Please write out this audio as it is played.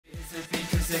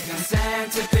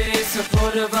meant to be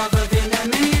supportive of a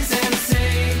Vietnamese MC.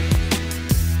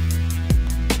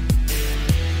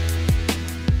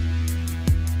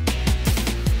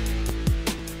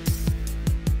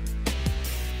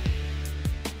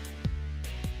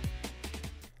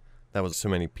 That was So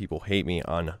Many People Hate Me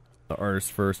on the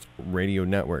Artist First Radio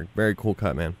Network. Very cool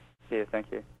cut, man. Yeah, thank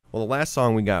you. Well, the last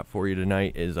song we got for you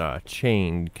tonight is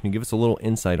Chain. Can you give us a little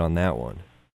insight on that one?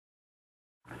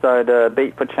 So the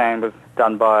beat for Chain was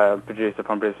done by a producer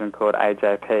from Brisbane called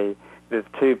AJP. There's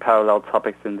two parallel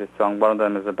topics in this song. One of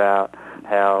them is about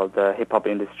how the hip-hop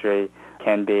industry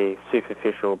can be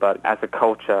superficial, but as a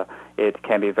culture, it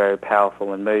can be very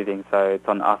powerful and moving. So it's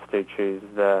on us to choose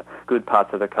the good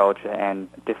parts of the culture and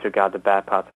disregard the bad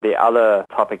parts. The other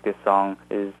topic this song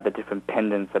is the different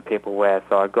pendants that people wear.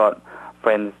 So I got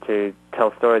friends to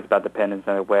tell stories about the pendants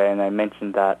they wear, and they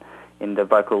mentioned that in the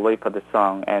vocal loop of the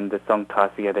song, and the song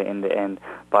ties together in the end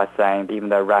by saying even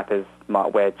though rappers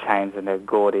might wear chains and they're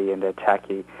gaudy and they're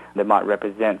tacky, they might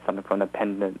represent something from the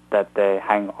pendant that they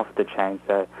hang off the chain.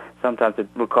 So sometimes it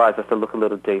requires us to look a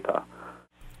little deeper.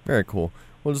 Very cool.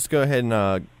 We'll just go ahead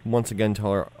and once again tell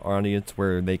our audience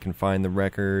where they can find the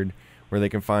record, where they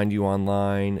can find you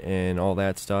online and all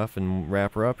that stuff, and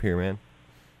wrap her up here, man.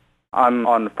 I'm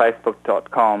on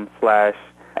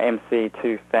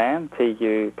Facebook.com/MC2Pham,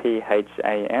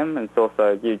 TUPHAM, and it's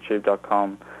also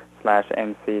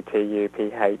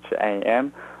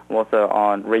YouTube.com/MCTUPHAM. I'm also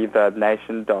on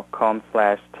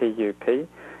ReverbNation.com/TUP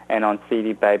and on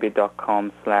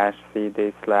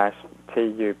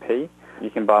CDBaby.com/CD/TUP. You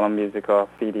can buy my music off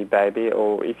CD Baby,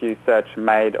 or if you search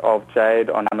Made of Jade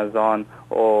on Amazon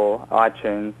or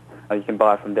iTunes, you can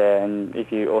buy it from there. And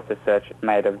if you also search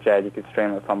Made of Jade, you can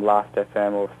stream it from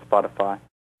Last.fm or Spotify.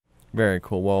 Very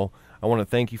cool. Well, I want to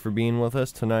thank you for being with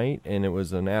us tonight, and it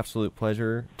was an absolute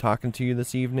pleasure talking to you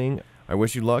this evening. I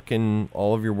wish you luck in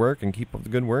all of your work, and keep up the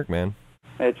good work, man.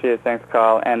 Yeah, cheers. Thanks,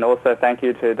 Kyle. And also thank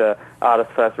you to the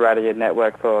Artist First Radio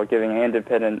Network for giving an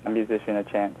independent musician a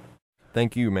chance.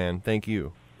 Thank you, man. Thank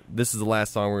you. This is the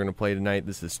last song we're going to play tonight.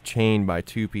 This is Chain by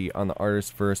Tupi on the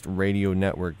Artist First Radio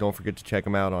Network. Don't forget to check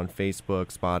them out on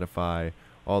Facebook, Spotify,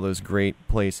 all those great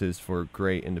places for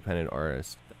great independent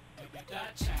artists.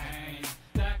 That chain,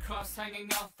 that cross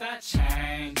hanging off that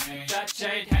chain, that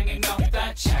jade hanging off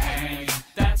that chain,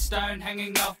 that stone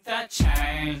hanging off that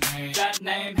chain, that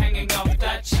name hanging off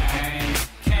that chain,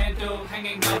 candle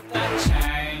hanging off that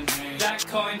chain, that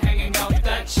coin hanging off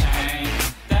that chain,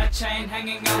 that chain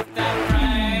hanging off that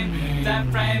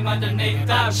frame underneath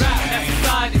that rap. That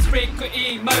society's frequent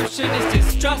emotion is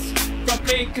distrust from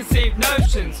preconceived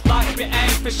notions. Like we aim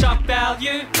for shock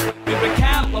value, we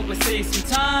recount what we see.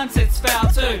 Sometimes it's foul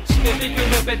too. If you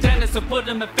can look at Dennis or put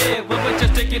him in fear, well, we're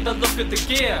just taking a look at the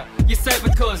gear. You say we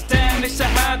cause damage to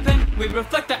happen, we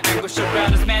reflect the anguish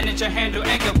around us. Manage and handle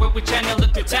anger where we channel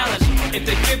it through talent. If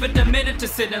they give it a minute to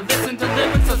sit and listen to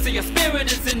lyrics, I'll see a spirit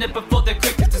is in it before they're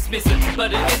quick to dismiss it.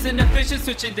 But it isn't efficient,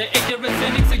 switching to ignorant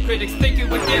cynics and critics thinking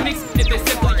with gimmicks if they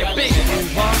simply are big. You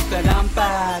want that I'm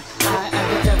bad, I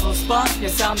am the devil's spawn,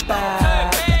 yes I'm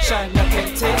bad. Shine no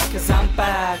pity, cause I'm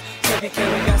bad. Heavy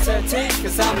killing uncertainty,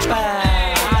 cause I'm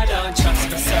bad. I don't trust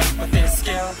myself with this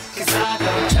skill, cause I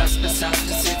don't trust myself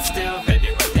to sit still.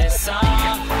 Baby with this song,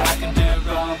 I can do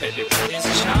wrong. Baby with this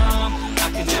charm, I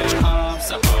can do harm.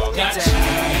 So hold that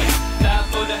chain, that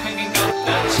Buddha hanging off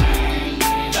that chain,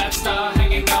 that star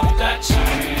hanging off that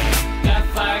chain, that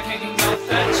flag hanging off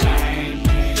that chain,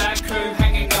 that crew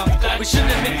hanging off that chain. We should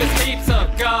admit there's heaps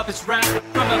of garbage rap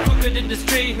from a crooked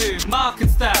industry who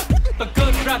markets that. But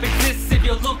good rap exists if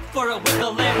you look for it with a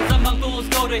lens. Among fools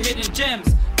go to hidden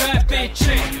gems. Don't be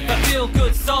tricked, but feel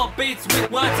good soul beats with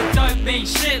words that don't mean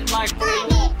shit. Like we're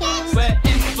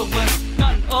influenced,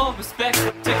 not in all respect,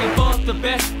 taking forth the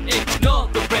best, ignore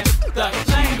the rest. The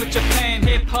language of pain,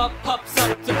 hip hop pops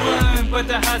up to bloom, but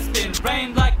there has been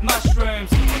rain like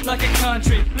mushrooms. Like a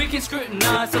country, we can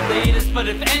scrutinize the leaders, but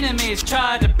if enemies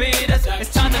try to beat us,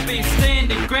 it's time to be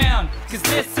standing ground. Cause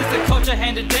this is a culture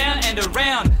handed down and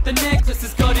around. The necklace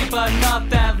is gaudy but not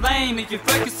that lame. If you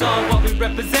focus on what we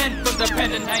represent, from the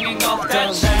pendant hanging off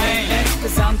that chain.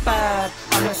 Cause I'm bad,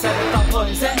 I'm a certified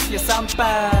poison, yes I'm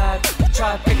bad.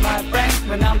 Try to pick my brain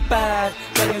when I'm bad,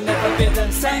 then you'll never be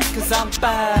the same, cause I'm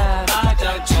bad. I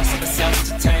don't trust myself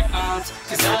to take arms,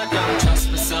 cause I don't trust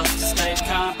myself to stay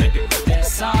calm. Baby with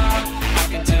this song, I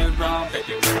can do wrong.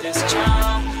 Baby with this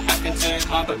charm, I can do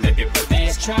harm. But maybe with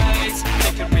these traits,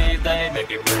 they can relay.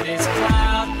 Maybe with this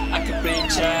cloud, I can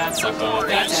reach out. So hold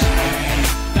that chain,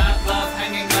 that love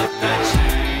hanging off that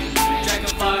chain,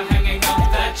 dragonfly hanging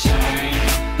off that chain,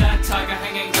 that tiger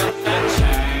hanging off that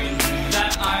chain,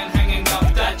 that iron hanging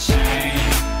off that chain,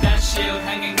 that shield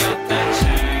hanging off that chain.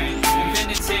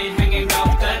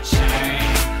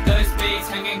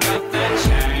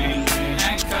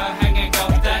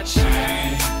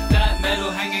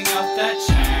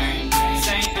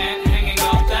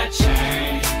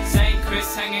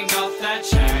 hanging off that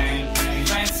chain.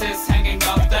 Francis